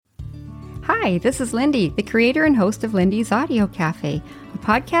Hi, this is Lindy, the creator and host of Lindy's Audio Cafe, a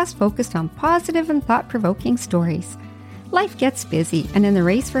podcast focused on positive and thought-provoking stories. Life gets busy, and in the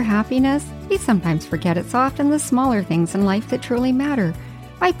race for happiness, we sometimes forget it's often the smaller things in life that truly matter.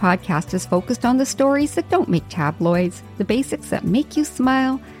 My podcast is focused on the stories that don't make tabloids, the basics that make you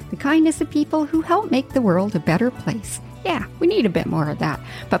smile, the kindness of people who help make the world a better place. Yeah, we need a bit more of that.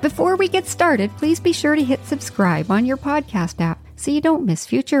 But before we get started, please be sure to hit subscribe on your podcast app so you don't miss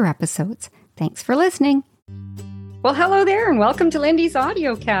future episodes. Thanks for listening. Well, hello there and welcome to Lindy's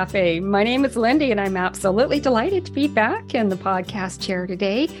Audio Cafe. My name is Lindy and I'm absolutely delighted to be back in the podcast chair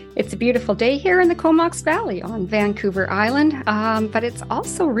today. It's a beautiful day here in the Comox Valley on Vancouver Island, but it's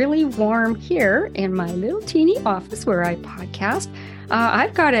also really warm here in my little teeny office where I podcast.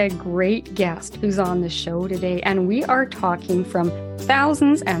 I've got a great guest who's on the show today, and we are talking from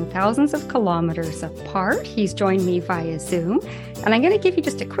thousands and thousands of kilometers apart. He's joined me via Zoom, and I'm going to give you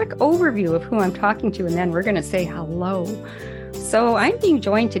just a quick overview of who I'm talking to, and then we're going to say hello. So I'm being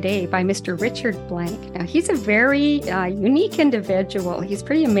joined today by Mr. Richard Blank. Now, he's a very unique individual. He's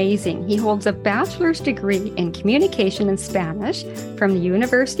pretty amazing. He holds a bachelor's degree in communication and Spanish from the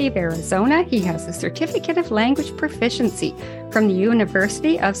University of Arizona. He has a certificate of language proficiency from the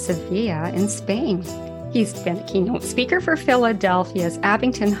University of Sevilla in Spain. He's been a keynote speaker for Philadelphia's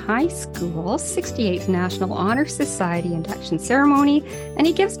Abington High School 68th National Honor Society induction ceremony, and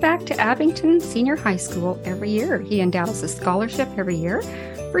he gives back to Abington Senior High School every year. He endows a scholarship every year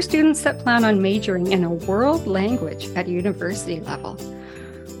for students that plan on majoring in a world language at university level.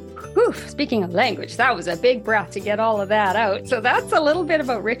 Whew, speaking of language, that was a big breath to get all of that out. So that's a little bit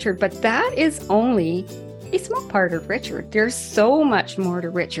about Richard, but that is only a small part of Richard. There's so much more to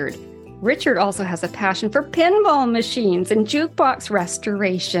Richard. Richard also has a passion for pinball machines and jukebox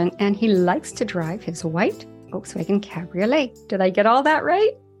restoration, and he likes to drive his white Volkswagen Cabriolet. Did I get all that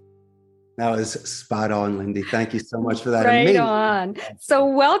right? That was spot on, Lindy. Thank you so much for that. Right Amazing. on. So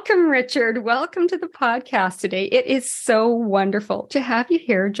welcome, Richard. Welcome to the podcast today. It is so wonderful to have you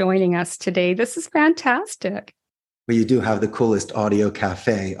here joining us today. This is fantastic. Well, you do have the coolest audio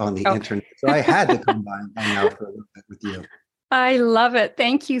cafe on the internet, so I had to come by and hang out for a little bit with you. I love it.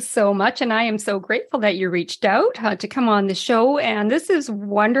 Thank you so much. And I am so grateful that you reached out to come on the show. And this is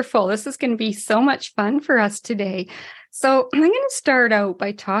wonderful. This is going to be so much fun for us today. So I'm going to start out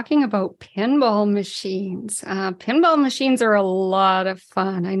by talking about pinball machines. Pinball machines are a lot of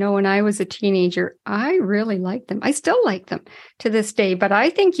fun. I know when I was a teenager, I really liked them. I still like them to this day, but I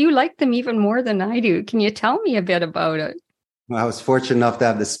think you like them even more than I do. Can you tell me a bit about it? Well, I was fortunate enough to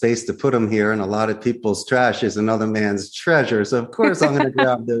have the space to put them here, and a lot of people's trash is another man's treasure. So, of course, I'm going to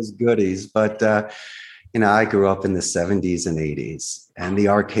grab those goodies. But, I grew up in the 70s and 80s, and the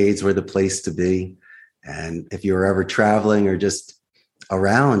arcades were the place to be. And if you were ever traveling or just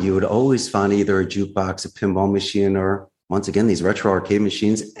around, you would always find either a jukebox, a pinball machine, or, once again, these retro arcade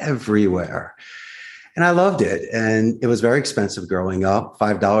machines everywhere. And I loved it. And it was very expensive growing up.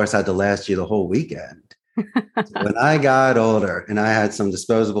 $5 had to last you the whole weekend. So when I got older and I had some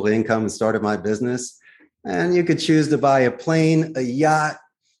disposable income and started my business, and you could choose to buy a plane, a yacht,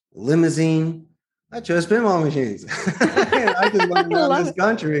 a limousine, I chose pinball machines. I just went around this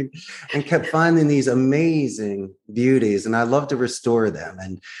country and kept finding these amazing beauties, and I love to restore them.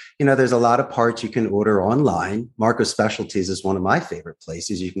 And, there's a lot of parts you can order online. Marco Specialties is one of my favorite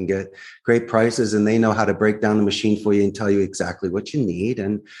places. You can get great prices, and they know how to break down the machine for you and tell you exactly what you need.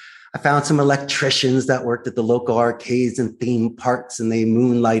 And I found some electricians that worked at the local arcades and theme parks, and they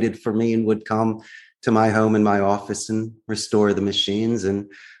moonlighted for me and would come to my home and my office and restore the machines. And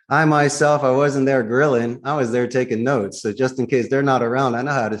I myself, I wasn't there grilling. I was there taking notes. So just in case they're not around, I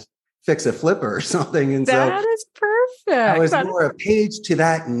know how to fix a flipper or something. And that is perfect. I was more a page to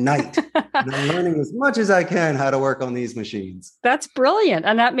that night. And I'm learning as much as I can how to work on these machines. That's brilliant.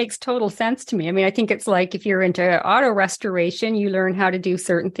 And that makes total sense to me. I mean, I think it's like if you're into auto restoration, you learn how to do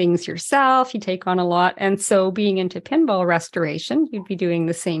certain things yourself. You take on a lot. And so being into pinball restoration, you'd be doing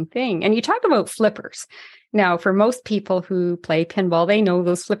the same thing. And you talk about flippers. Now, for most people who play pinball, they know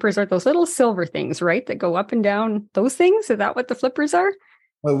those flippers are those little silver things, right? That go up and down. Those things? Is that what the flippers are?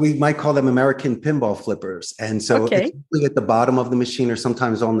 Well, we might call them American pinball flippers. And so it's usually at the bottom of the machine or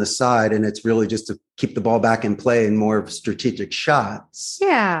sometimes on the side. And it's really just to keep the ball back in play and more strategic shots.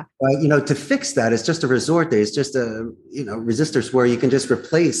 Yeah. But, to fix that, it's just a resort day. It's just resistors where you can just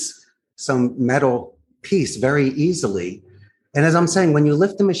replace some metal piece very easily. And as I'm saying, when you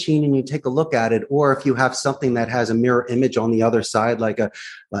lift the machine and you take a look at it, or if you have something that has a mirror image on the other side, like a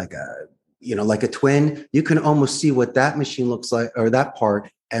twin, you can almost see what that machine looks like, or that part,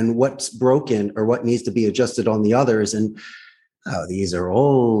 and what's broken or what needs to be adjusted on the others. And Oh, these are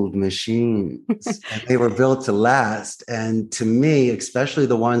old machines and they were built to last. And to me, especially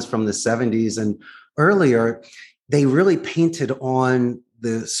the ones from the 70s and earlier, they really painted on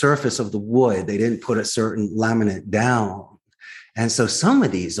the surface of the wood. They didn't put a certain laminate down. And so some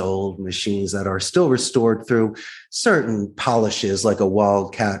of these old machines that are still restored through certain polishes like a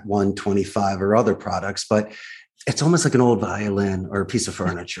Wildcat 125 or other products, but it's almost like an old violin or a piece of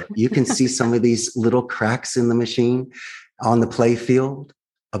furniture. You can see some of these little cracks in the machine on the play field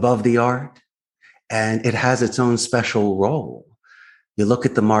above the art, and it has its own special role. You look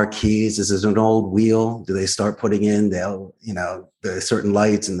at the marquees, this is an old wheel. Do they start putting in the certain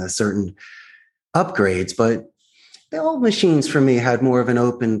lights and the certain upgrades? But the old machines for me had more of an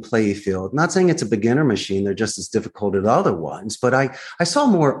open play field. Not saying it's a beginner machine, they're just as difficult as other ones, but I saw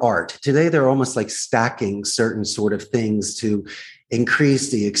more art. Today, they're almost like stacking certain sort of things to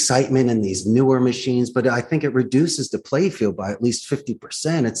increase the excitement in these newer machines, but I think it reduces the play field by at least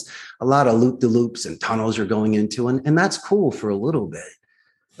 50%. It's a lot of loop-de-loops and tunnels you're going into, and that's cool for a little bit.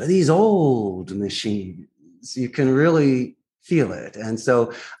 But these old machines, you can really feel it. And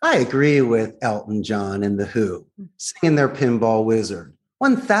so I agree with Elton John and The Who singing their Pinball Wizard.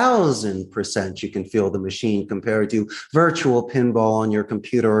 1000% you can feel the machine compared to virtual pinball on your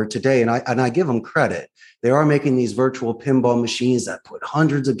computer today. And I give them credit. They are making these virtual pinball machines that put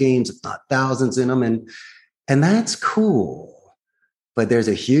hundreds of games, if not thousands in them. And that's cool. But there's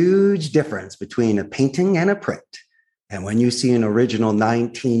a huge difference between a painting and a print. And when you see an original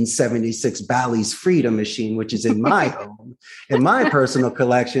 1976 Bally's Freedom machine, which is in my home, in my personal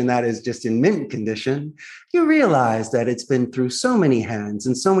collection, that is just in mint condition, you realize that it's been through so many hands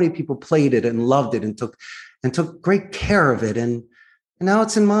and so many people played it and loved it and took great care of it. And now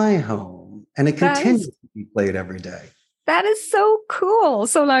it's in my home and it continues to be played every day. That is so cool.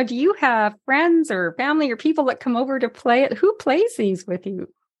 So now do you have friends or family or people that come over to play it? Who plays these with you?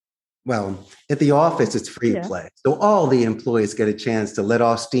 Well, at the office, it's free play. So all the employees get a chance to let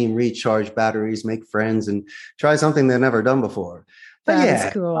off steam, recharge batteries, make friends, and try something they've never done before. But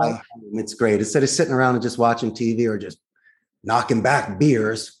That's cool. It's great. Instead of sitting around and just watching TV or just knocking back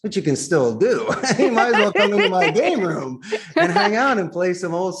beers, which you can still do, you might as well come into my game room and hang out and play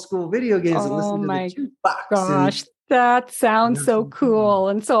some old school video games and listen to the jukebox. Gosh. That sounds so cool.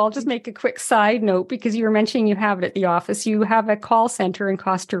 And so I'll just make a quick side note because you were mentioning you have it at the office. You have a call center in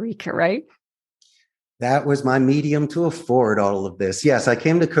Costa Rica, right? That was my medium to afford all of this. Yes, I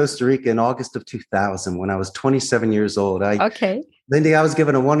came to Costa Rica in August of 2000 when I was 27 years old. Lindy, I was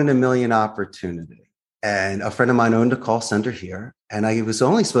given a 1 in a million opportunity. And a friend of mine owned a call center here. And I was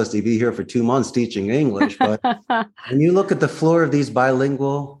only supposed to be here for 2 months teaching English. But when you look at the floor of these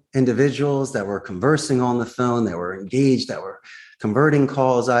bilingual individuals that were conversing on the phone, that were engaged, that were converting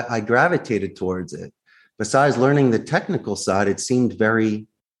calls, I gravitated towards it. Besides learning the technical side, it seemed very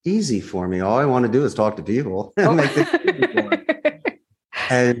easy for me. All I want to do is talk to people and make this easy for them.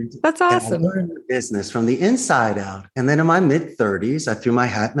 And that's awesome. And I learned the business from the inside out. And then in my mid-30s, I threw my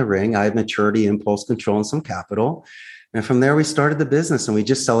hat in the ring. I had maturity, impulse control, and some capital. And from there, we started the business, and we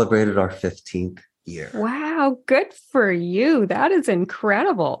just celebrated our 15th year. Wow, good for you. That is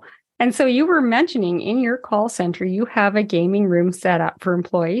incredible. And so you were mentioning in your call center, you have a gaming room set up for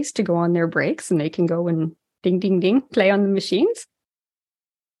employees to go on their breaks and they can go and ding, ding, ding, play on the machines.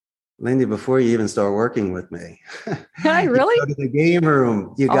 Lindy, before you even start working with me, really? You go to the game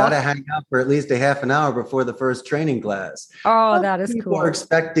room. You got to hang out for at least a half an hour before the first training class. Oh, that is cool. People are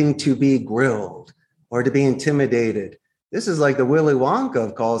expecting to be grilled or to be intimidated. This is like the Willy Wonka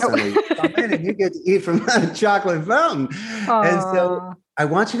of call center. You come in and you get to eat from that chocolate fountain. And so I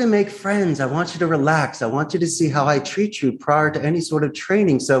want you to make friends. I want you to relax. I want you to see how I treat you prior to any sort of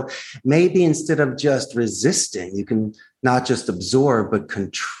training. So maybe instead of just resisting, you can not just absorb, but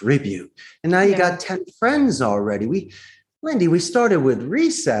contribute. And now you got 10 friends already. Lindy, we started with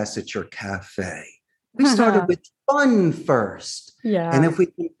recess at your cafe. We started with fun first. Yeah. And if we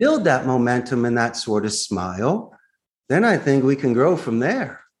can build that momentum and that sort of smile, then I think we can grow from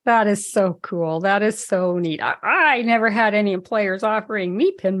there. That is so cool. That is so neat. I never had any employers offering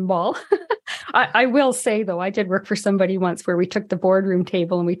me pinball. I will say, though, I did work for somebody once where we took the boardroom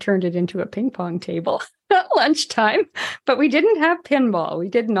table and we turned it into a ping pong table at lunchtime. But we didn't have pinball. We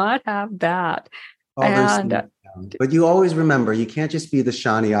did not have that. But you always remember, you can't just be the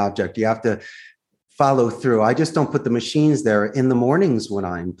shiny object. You have to follow through. I just don't put the machines there in the mornings when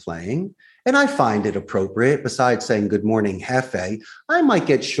I'm playing. And I find it appropriate, besides saying good morning, Jefe, I might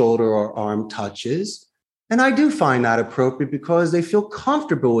get shoulder or arm touches. And I do find that appropriate because they feel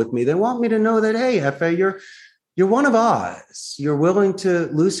comfortable with me. They want me to know that, hey, Jefe, you're one of us. You're willing to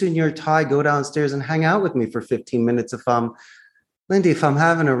loosen your tie, go downstairs and hang out with me for 15 minutes if I'm Lindy, if I'm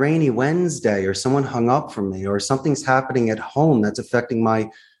having a rainy Wednesday or someone hung up from me or something's happening at home that's affecting my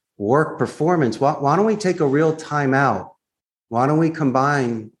work performance, why don't we take a real time out? Why don't we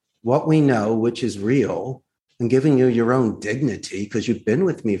combine what we know, which is real, and giving you your own dignity because you've been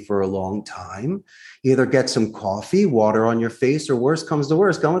with me for a long time? Either get some coffee, water on your face, or worse comes to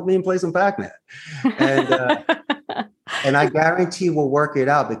worse, come with me and play some Pac-Man. And, and I guarantee we'll work it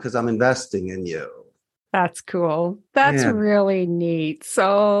out because I'm investing in you. That's cool. That's really neat.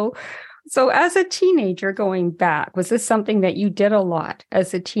 So as a teenager going back, was this something that you did a lot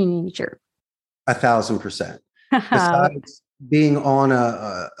as a teenager? 1,000%. Besides being on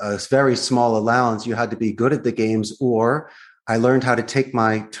a very small allowance, you had to be good at the games, or I learned how to take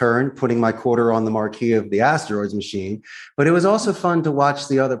my turn putting my quarter on the marquee of the asteroids machine. But it was also fun to watch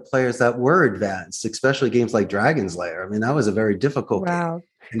the other players that were advanced, especially games like Dragon's Lair. I mean, that was a very difficult game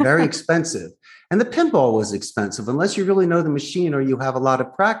and very expensive. And the pinball was expensive. Unless you really know the machine or you have a lot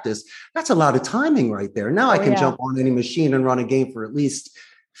of practice, that's a lot of timing right there. Now I can jump on any machine and run a game for at least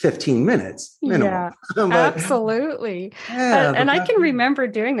 15 minutes minimum. Yeah, absolutely. And I can remember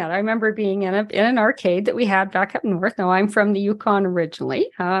doing that. I remember being in an arcade that we had back up north. Now I'm from the Yukon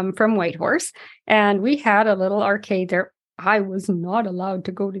originally, from Whitehorse, and we had a little arcade there. I was not allowed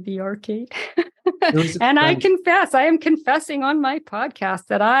to go to the arcade. And I am confessing on my podcast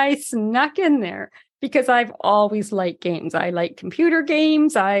that I snuck in there because I've always liked games. I like computer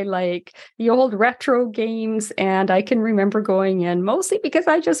games. I like the old retro games. And I can remember going in mostly because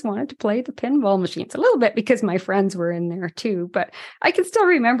I just wanted to play the pinball machines, a little bit because my friends were in there too. But I can still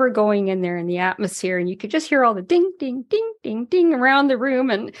remember going in there in the atmosphere, and you could just hear all the ding, ding, ding, ding, ding around the room.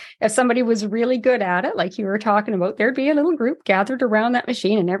 And if somebody was really good at it, like you were talking about, there'd be a little group gathered around that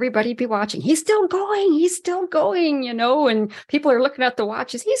machine and everybody'd be watching. He's still going, and people are looking at the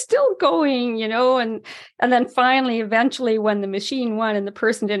watches. He's still going, and then finally, eventually, when the machine won and the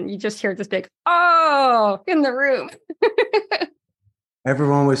person didn't, you just hear this big, oh, in the room.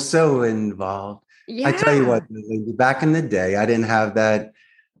 Everyone was so involved. Yeah. I tell you what, back in the day, I didn't have that,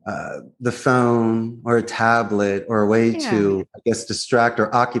 the phone or a tablet or a way to, I guess, distract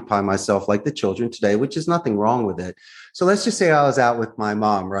or occupy myself like the children today, which is nothing wrong with it. So let's just say I was out with my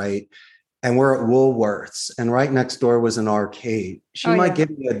mom, right? And we're at Woolworths, and right next door was an arcade. She might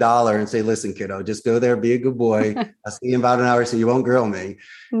give me $1 and say, listen, kiddo, just go there, be a good boy. I'll see you in about an hour so you won't grill me.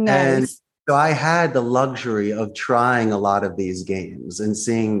 Nice. And so I had the luxury of trying a lot of these games and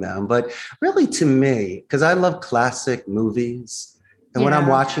seeing them. But really to me, because I love classic movies, and when I'm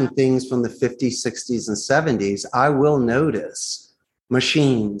watching things from the 50s, 60s, and 70s, I will notice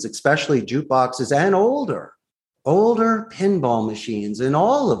machines, especially jukeboxes and older pinball machines in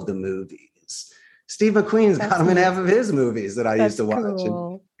all of the movies. Steve McQueen's got them in half of his movies that I used to watch.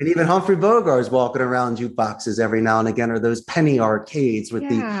 Cool. And even Humphrey Bogart's walking around jukeboxes every now and again, or those penny arcades with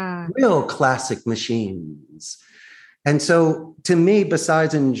the real classic machines. And so to me,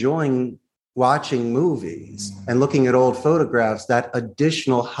 besides enjoying watching movies and looking at old photographs, that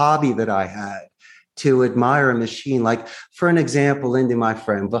additional hobby that I had to admire a machine, like for an example, Lindy, my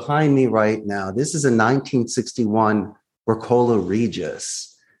friend, behind me right now, this is a 1961 Ricola Regis.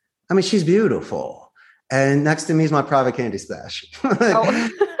 I mean, she's beautiful. And next to me is my private candy stash.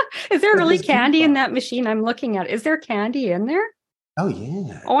 Is there really candy in that machine I'm looking at? Is there candy in there? Oh,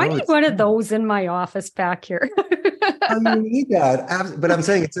 yeah. I need one of those in my office back here. You need that. But I'm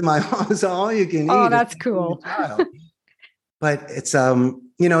saying it's in my office, all you can eat. Oh, that's cool. But it's,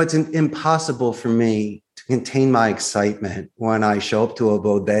 it's impossible for me to contain my excitement when I show up to a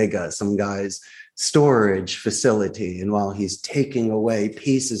bodega, some guy's storage facility, and while he's taking away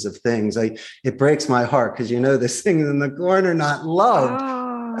pieces of things, it breaks my heart because this thing is in the corner, not loved.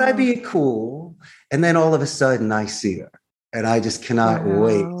 But I'd be cool. And then all of a sudden I see her and I just cannot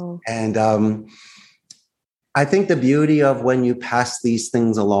wait. And I think the beauty of when you pass these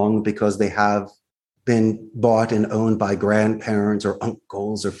things along, because they have been bought and owned by grandparents or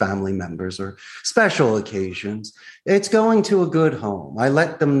uncles or family members or special occasions, it's going to a good home. I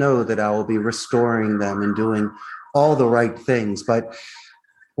let them know that I will be restoring them and doing all the right things. But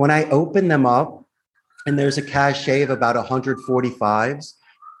when I open them up and there's a cachet of about 145s,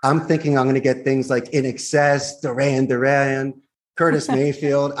 I'm thinking I'm going to get things like In Excess, Duran, Curtis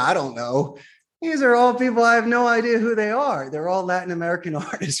Mayfield. I don't know. These are all people I have no idea who they are. They're all Latin American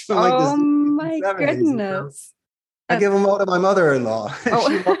artists from my goodness. I give them all to my mother-in-law.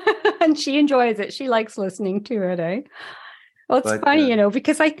 And she enjoys it. She likes listening to it, eh? Well, it's But funny,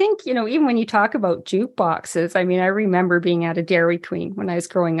 because I think, even when you talk about jukeboxes, I mean, I remember being at a Dairy Queen when I was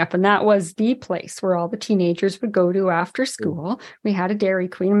growing up, and that was the place where all the teenagers would go to after school. We had a Dairy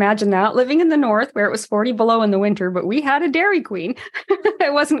Queen. Imagine that, living in the north where it was 40 below in the winter, but we had a Dairy Queen.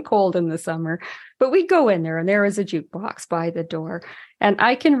 It wasn't cold in the summer, but we'd go in there and there was a jukebox by the door. And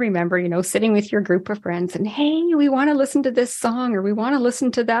I can remember, sitting with your group of friends and, hey, we want to listen to this song or we want to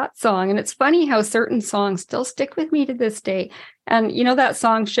listen to that song. And it's funny how certain songs still stick with me to this day. And that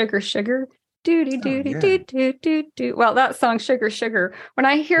song, Sugar, Sugar, do, do, do, do, do, do, do, do. Well, that song, Sugar, Sugar, when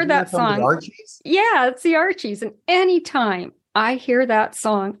I hear that song, the Archies? Yeah, it's the Archies. And anytime I hear that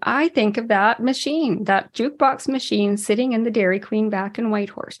song, I think of that machine, that jukebox machine sitting in the Dairy Queen back in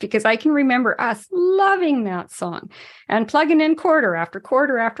Whitehorse, because I can remember us loving that song and plugging in quarter after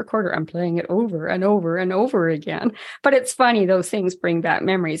quarter after quarter. I'm playing it over and over and over again. But it's funny, those things bring back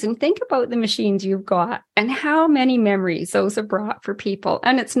memories. And think about the machines you've got and how many memories those have brought for people.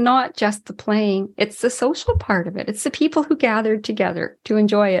 And it's not just the playing, it's the social part of it. It's the people who gathered together to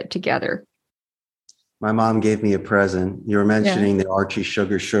enjoy it together. My mom gave me a present. You were mentioning the Archie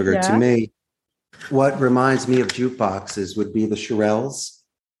Sugar Sugar. Yeah. To me, what reminds me of jukeboxes would be the Shirelles.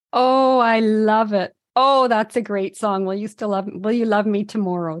 Oh, I love it. Oh, that's a great song. Will you love me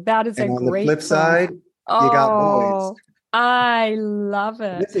tomorrow? That is And a on the great flip song. side, you got Boys. I love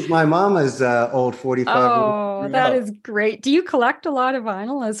it. This is my mama's old 45. Oh, that is great. Do you collect a lot of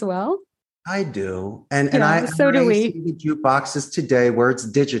vinyl as well? I do. And so do we. see the jukeboxes today where it's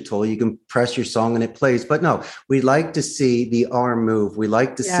digital. You can press your song and it plays. But no, we like to see the arm move. We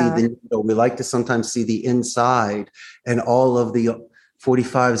like to see the needle. We like to sometimes see the inside and all of the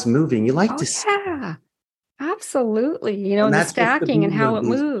 45s moving. You like to see. Yeah, absolutely. And the stacking and how it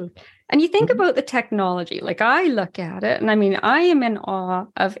moved. And you think about the technology, like I look at it, and I mean, I am in awe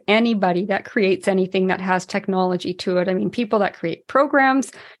of anybody that creates anything that has technology to it. I mean, people that create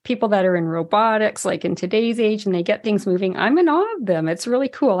programs, people that are in robotics, like in today's age, and they get things moving. I'm in awe of them. It's really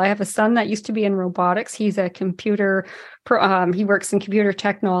cool. I have a son that used to be in robotics. He's a computer, he works in computer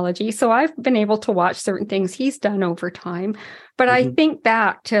technology. So I've been able to watch certain things he's done over time. But I think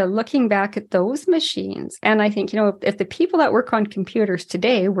looking back at those machines, and I think, if the people that work on computers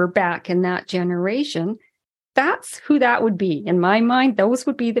today were back in that generation, that's who that would be. In my mind, those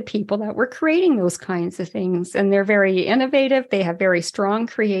would be the people that were creating those kinds of things. And they're very innovative. They have very strong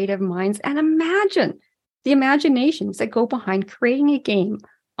creative minds. And imagine the imaginations that go behind creating a game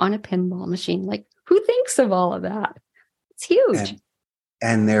on a pinball machine. Like, who thinks of all of that? It's huge.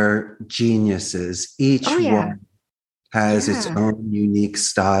 And they're geniuses. Each one has its own unique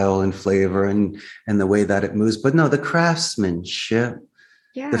style and flavor and the way that it moves. But no, the craftsmanship,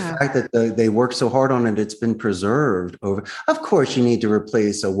 the fact that they work so hard on it, it's been preserved over. Of course, you need to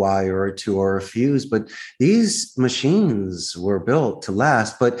replace a wire or two or a fuse, but these machines were built to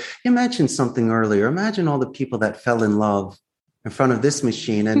last. But you mentioned something earlier. Imagine all the people that fell in love in front of this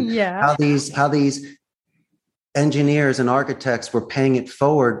machine and how these engineers and architects were paying it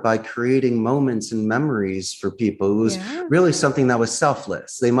forward by creating moments and memories for people. It was really something that was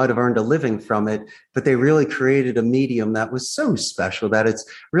selfless. They might have earned a living from it, but they really created a medium that was so special that it's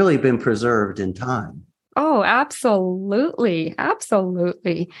really been preserved in time. Oh, absolutely.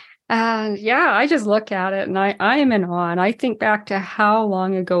 Absolutely. I just look at it and I am in awe. And I think back to how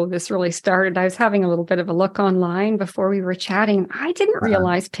long ago this really started. I was having a little bit of a look online before we were chatting. I didn't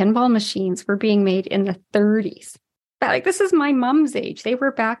realize pinball machines were being made in the 30s. But this is my mom's age. They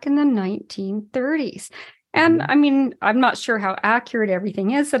were back in the 1930s. And I mean, I'm not sure how accurate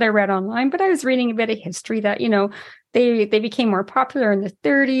everything is that I read online, but I was reading a bit of history that, they became more popular in the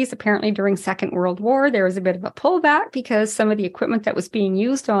 30s. Apparently during Second World War, there was a bit of a pullback because some of the equipment that was being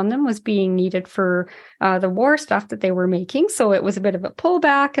used on them was being needed for the war stuff that they were making. So it was a bit of a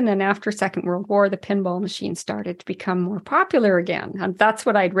pullback. And then after Second World War, the pinball machine started to become more popular again. And that's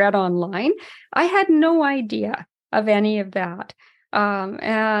what I'd read online. I had no idea of any of that. You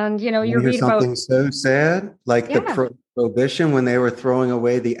read about something so sad, like the prohibition when they were throwing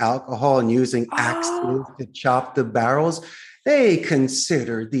away the alcohol and using axes to chop the barrels. They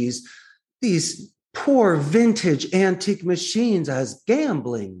considered these poor vintage antique machines as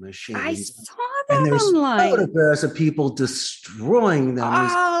gambling machines. I saw that and there's online. Photographs of people destroying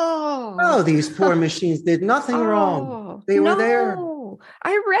them. These poor machines did nothing wrong. They were there.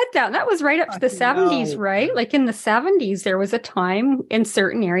 I read that. That was right up to the 70s, right? Like in the 70s, there was a time in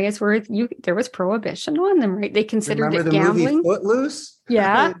certain areas where there was prohibition on them, right? They considered it gambling. Movie Footloose?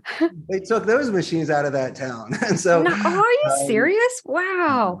 Yeah. They took those are out of that town. And so are you serious?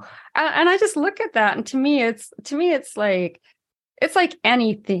 Wow. And I just look at that, and to me it's like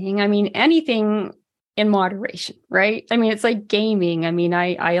anything. I mean, anything in moderation, right? I mean, it's like gaming. I mean,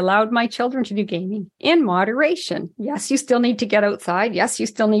 I allowed my children to do gaming in moderation. Yes, you still need to get outside. Yes, you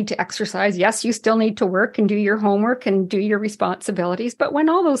still need to exercise. Yes, you still need to work and do your homework and do your responsibilities. But when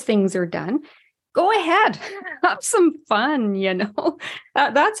all those things are done, go ahead, have some fun,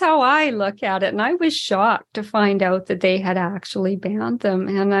 That's how I look at it. And I was shocked to find out that they had actually banned them.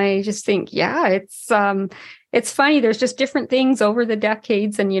 And I just think, yeah, it's funny. There's just different things over the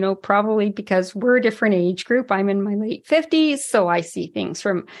decades. And, probably because we're a different age group. I'm in my late 50s. So I see things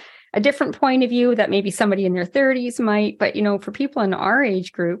from a different point of view that maybe somebody in their 30s might. But, for people in our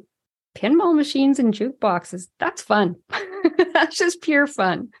age group, pinball machines and jukeboxes, that's fun. That's just pure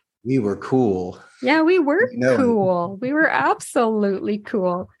fun. We were cool. Yeah, we were cool. We were absolutely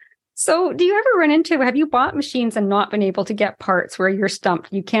cool. So do you ever have you bought machines and not been able to get parts where you're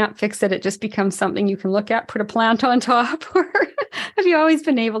stumped? You can't fix it. It just becomes something you can look at, put a plant on top, or have you always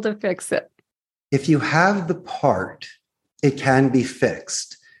been able to fix it? If you have the part, it can be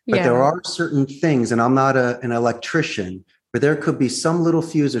fixed. But there are certain things, and I'm not an electrician, but there could be some little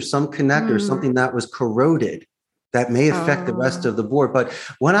fuse or some connector, something that was corroded that may affect the rest of the board. But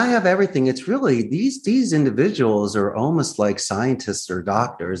when I have everything, it's really these individuals are almost like scientists or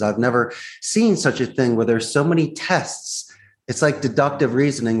doctors. I've never seen such a thing where there's so many tests. It's like deductive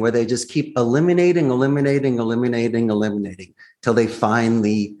reasoning where they just keep eliminating till they find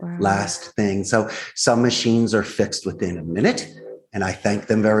the last thing. So some machines are fixed within a minute, and I thank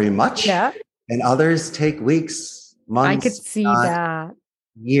them very much. Yeah. And others take weeks, months. I could see that.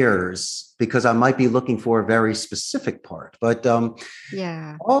 Years, because I might be looking for a very specific part. But all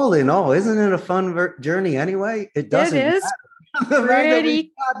in all, isn't it a fun journey anyway? It doesn't matter. The fact that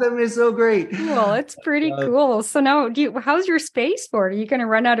we got them is so great. Cool. It's pretty cool. So now, how's your space for it? Are you going to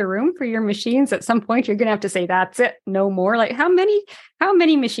run out of room for your machines at some point? You're going to have to say, that's it, no more. Like how many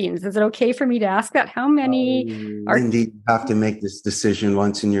machines? Is it okay for me to ask that? How many? Indeed, you have to make this decision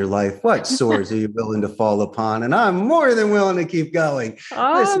once in your life. What swords are you willing to fall upon? And I'm more than willing to keep going.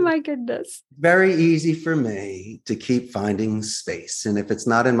 Listen, my goodness. Very easy for me to keep finding space. And if it's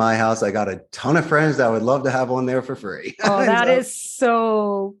not in my house, I got a ton of friends that would love to have one there for free. Oh, that is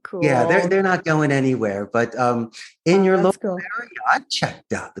so cool. Yeah, they're not going anywhere. But in your local area, I've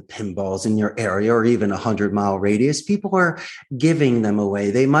checked out the pinballs in your area or even 100-mile radius. People are giving them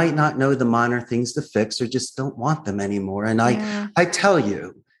away. They might not know the minor things to fix or just don't want them anymore. And I tell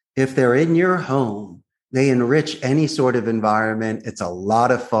you, if they're in your home, they enrich any sort of environment. It's a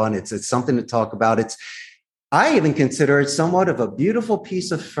lot of fun. It's something to talk about. I even consider it somewhat of a beautiful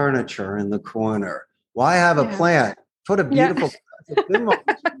piece of furniture in the corner. Why have a plant? Put a beautiful pinball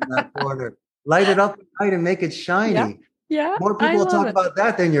in that corner. Light it up at night and make it shiny. Yeah. More people talk about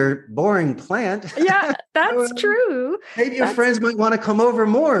that than your boring plant. Yeah, that's true. Maybe your friends might want to come over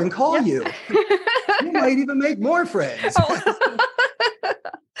more and call you. You might even make more friends.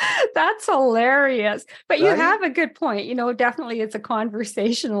 That's hilarious. But you have a good point. Definitely it's a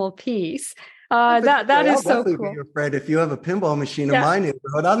conversational piece. That is so cool. Be your friend if you have a pinball machine in my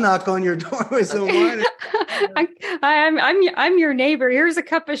neighborhood. I'll knock on your door with some wine. I'm your neighbor. Here's a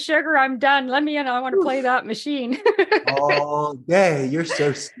cup of sugar. I'm done. Let me in. I want to play that machine. All day. You're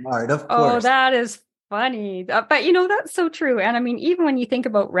so smart. Of course. Oh, that is funny. But that's so true. And I mean, even when you think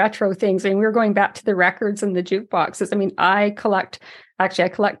about retro things, we were going back to the records and the jukeboxes. I mean, I collect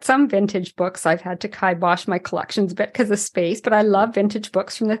some vintage books. I've had to kibosh my collections a bit because of space, but I love vintage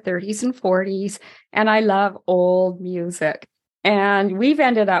books from the 30s and 40s. And I love old music. And we've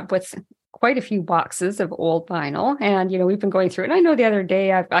ended up with quite a few boxes of old vinyl. And, we've been going through it. And I know the other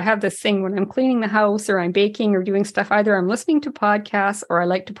day I have this thing when I'm cleaning the house or I'm baking or doing stuff, either I'm listening to podcasts or I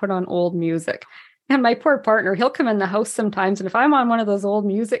like to put on old music. And my poor partner, he'll come in the house sometimes. And if I'm on one of those old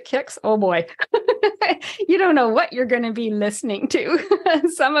music kicks, oh boy, you don't know what you're going to be listening to.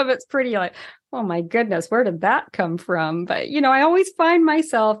 Some of it's pretty like, oh my goodness, where did that come from? But, I always find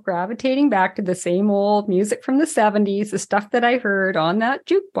myself gravitating back to the same old music from the 70s, the stuff that I heard on that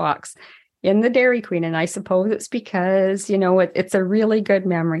jukebox in the Dairy Queen. And I suppose it's because, it's a really good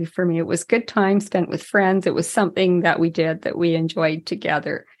memory for me. It was good time spent with friends. It was something that we did that we enjoyed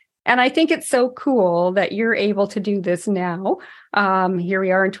together. And I think it's so cool that you're able to do this now. Here we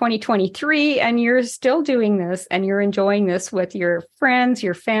are in 2023, and you're still doing this and you're enjoying this with your friends,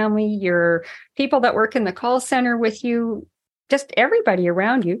 your family, your people that work in the call center with you. Just everybody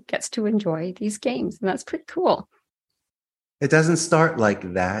around you gets to enjoy these games. And that's pretty cool. It doesn't start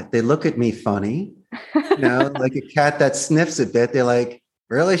like that. They look at me funny, like a cat that sniffs a bit. They're like,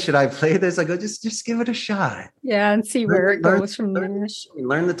 really, should I play this? I go, just give it a shot. Yeah, and see where it goes from there.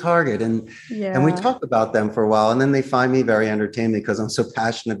 Learn the target. And we talk about them for a while. And then they find me very entertaining because I'm so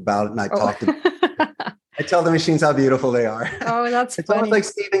passionate about it. And I talk to them I tell the machines how beautiful they are. Oh, that's It's funny. almost like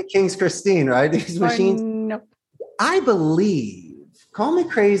Stephen King's Christine, right? These machines. No. I believe, call me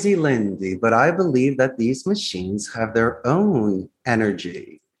crazy, Lindy, but I believe that these machines have their own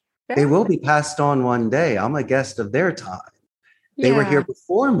energy. They will be passed on one day. I'm a guest of their time. They were here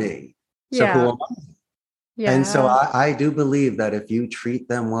before me. So who am I? Yeah. And so I do believe that if you treat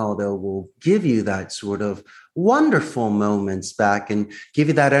them well, they will give you that sort of wonderful moments back and give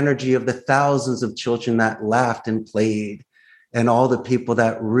you that energy of the thousands of children that laughed and played and all the people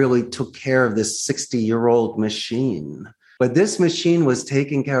that really took care of this 60-year-old machine. But this machine was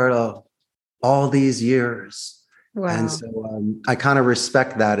taken care of all these years. Wow. And so I kind of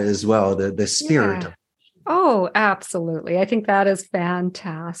respect that as well, the spirit. Yeah. Oh, absolutely. I think that is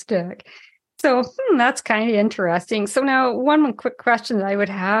fantastic. So that's kind of interesting. So now one quick question that I would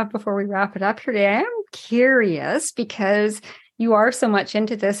have before we wrap it up here today. I'm curious because you are so much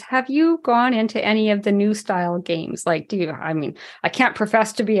into this. Have you gone into any of the new style games? Like, I can't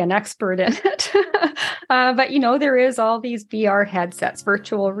profess to be an expert in it, but there is all these VR headsets,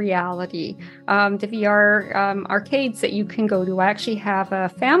 virtual reality, the VR arcades that you can go to. I actually have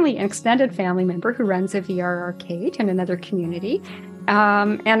an extended family member who runs a VR arcade in another community.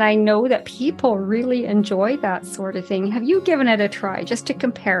 And I know that people really enjoy that sort of thing. Have you given it a try just to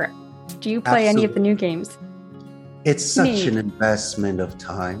compare it? Do you play any of the new games? It's such an investment of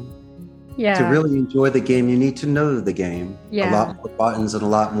time. Yeah. To really enjoy the game, you need to know the game. Yeah. A lot more buttons and a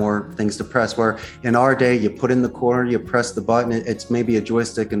lot more things to press. Where in our day, you put in the corner, you press the button, it's maybe a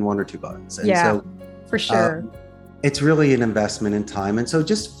joystick and one or two buttons. And so, for sure. It's really an investment in time. And so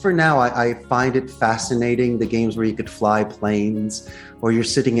just for now, I find it fascinating, the games where you could fly planes or you're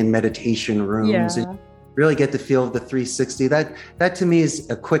sitting in meditation rooms and really get the feel of the 360. That to me is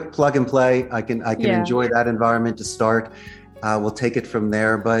a quick plug and play. I can enjoy that environment to start. We'll take it from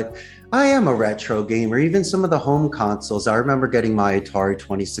there. But I am a retro gamer, even some of the home consoles. I remember getting my Atari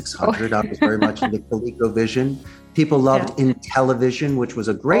 2600. I was very much into ColecoVision. People loved Intellivision, which was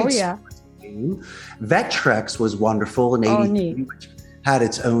a great game. Vectrex was wonderful in 83, which had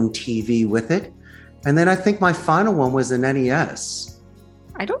its own TV with it. And then I think my final one was an NES.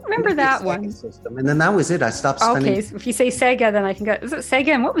 I don't remember that one. System. And then that was it. I stopped spending. Okay, so if you say Sega, then I can go. Is it Sega?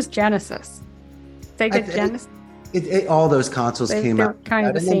 And what was Genesis? Genesis? All those consoles came out. Kind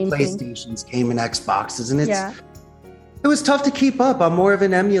of the same thing. PlayStations came in Xboxes, and it was tough to keep up. I'm more of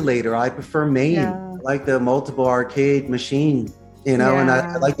an emulator. I prefer MAME. I like the multiple arcade machine, and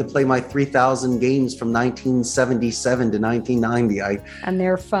I like to play my 3,000 games from 1977 to 1990. And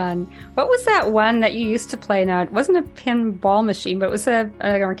they're fun. What was that one that you used to play? Now, it wasn't a pinball machine, but it was an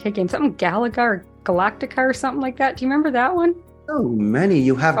arcade game. Something Galaga or Galactica or something like that. Do you remember that one? So many.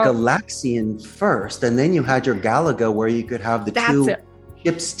 You have Galaxian first, and then you had your Galaga where you could have the two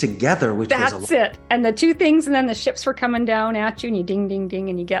ships together, which was it. And the two things, and then the ships were coming down at you, and you ding, ding, ding,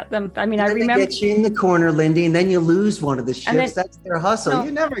 and you get them. I mean, I remember. They get you in the corner, Lindy, and then you lose one of the ships. That's their hustle. No.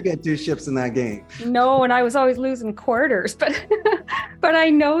 You never get two ships in that game. No, and I was always losing quarters. But I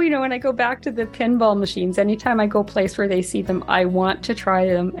know, when I go back to the pinball machines, anytime I go a place where they see them, I want to try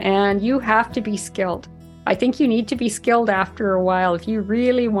them. And you have to be skilled. I think you need to be skilled after a while if you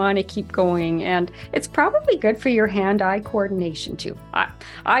really want to keep going. And it's probably good for your hand-eye coordination too.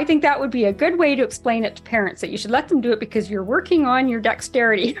 I think that would be a good way to explain it to parents, that you should let them do it because you're working on your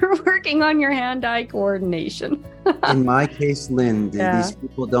dexterity. You're working on your hand-eye coordination. In my case, Lynn, these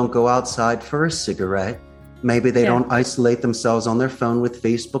people don't go outside for a cigarette. Maybe they don't isolate themselves on their phone with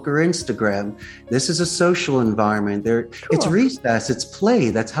Facebook or Instagram. This is a social environment. It's recess, it's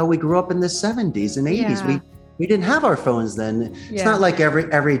play. That's how we grew up in the 70s and 80s. We didn't have our phones then. It's not like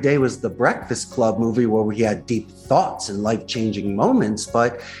every day was the Breakfast Club movie where we had deep thoughts and life-changing moments,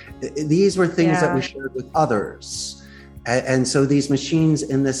 but these were things that we shared with others. And so these machines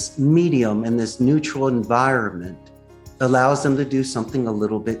in this medium, in this neutral environment, allows them to do something a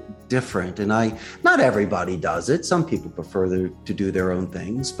little bit different. And not everybody does it. Some people prefer to do their own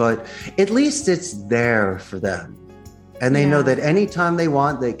things, but at least it's there for them. And they know that anytime they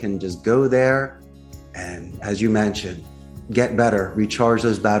want, they can just go there and, as you mentioned, get better, recharge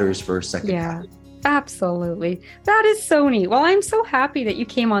those batteries for a second. Yeah, absolutely. That is so neat. Well, I'm so happy that you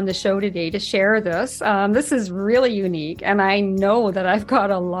came on the show today to share this. This is really unique. And I know that I've got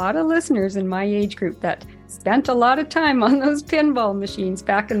a lot of listeners in my age group that spent a lot of time on those pinball machines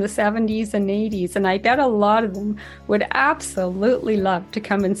back in the 70s and 80s. And I bet a lot of them would absolutely love to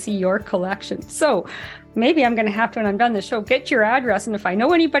come and see your collection. So maybe I'm going to have to, when I'm done the show, get your address. And if I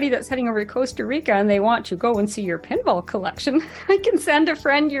know anybody that's heading over to Costa Rica and they want to go and see your pinball collection, I can send a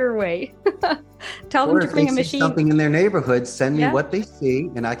friend your way. Tell them to bring a machine. Something in their neighborhood, send me what they see,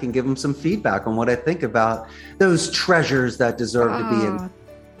 and I can give them some feedback on what I think about those treasures that deserve to be in.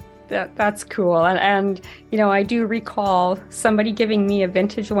 That's cool. And, I do recall somebody giving me a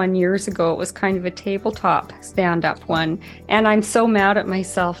vintage one years ago. It was kind of a tabletop stand-up one. And I'm so mad at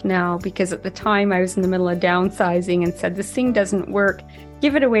myself now because at the time I was in the middle of downsizing and said, this thing doesn't work.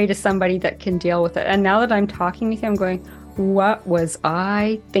 Give it away to somebody that can deal with it. And now that I'm talking with you, I'm going, what was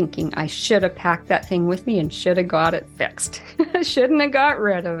I thinking? I should have packed that thing with me and should have got it fixed. Shouldn't have got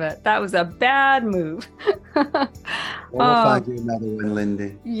rid of it. That was a bad move. We'll find you another one,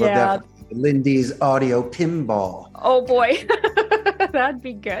 Lindy. Yeah. Lindy's audio pinball. Oh boy, that'd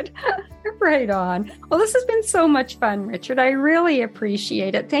be good. Right on. Well, this has been so much fun, Richard. I really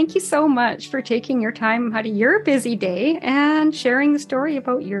appreciate it. Thank you so much for taking your time out of your busy day and sharing the story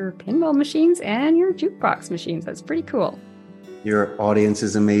about your pinball machines and your jukebox machines. That's pretty cool. Your audience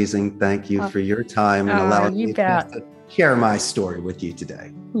is amazing. Thank you for your time and allowing me to share my story with you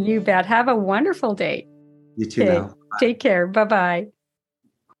today. You bet. Have a wonderful day. You too now. Take care. Bye-bye.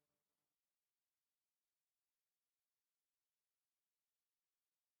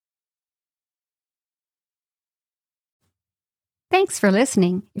 Thanks for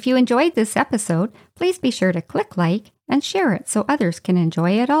listening. If you enjoyed this episode, please be sure to click like and share it so others can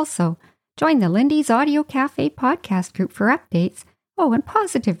enjoy it also. Join the Lindy's Audio Cafe podcast group for updates. Oh, and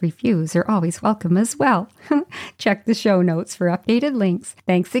positive reviews are always welcome as well. Check the show notes for updated links.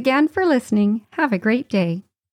 Thanks again for listening. Have a great day.